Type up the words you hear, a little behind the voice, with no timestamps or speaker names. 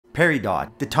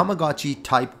Peridot, the Tamagotchi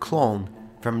type clone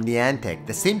from Niantic,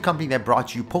 the same company that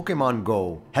brought you Pokemon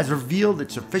Go, has revealed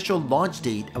its official launch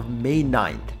date of May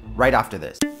 9th, right after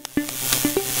this.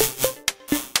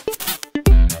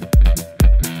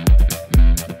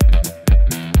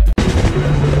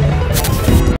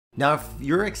 Now, if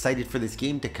you're excited for this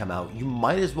game to come out, you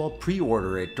might as well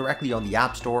pre-order it directly on the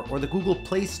App Store or the Google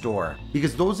Play Store,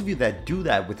 because those of you that do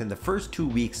that within the first 2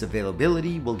 weeks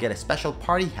availability will get a special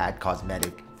party hat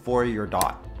cosmetic for your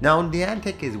dot. Now,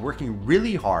 Niantic is working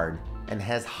really hard and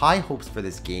has high hopes for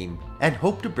this game and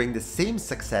hope to bring the same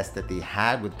success that they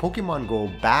had with Pokemon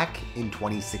Go back in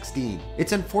 2016.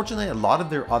 It's unfortunate a lot of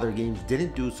their other games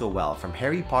didn't do so well, from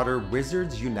Harry Potter,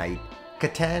 Wizards Unite,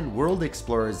 Catan, World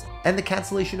Explorers, and the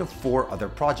cancellation of 4 other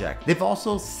projects. They've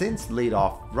also since laid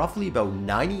off roughly about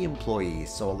 90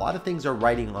 employees, so a lot of things are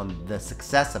riding on the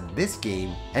success of this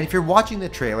game. And if you're watching the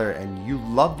trailer and you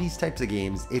love these types of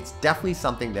games, it's definitely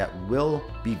something that will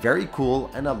be very cool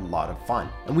and a lot of fun.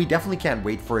 And we definitely can't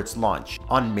wait for its launch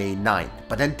on May 9th.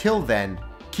 But until then,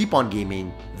 keep on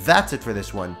gaming. That's it for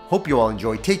this one. Hope you all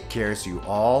enjoy. Take care. See you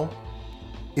all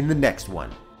in the next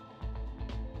one.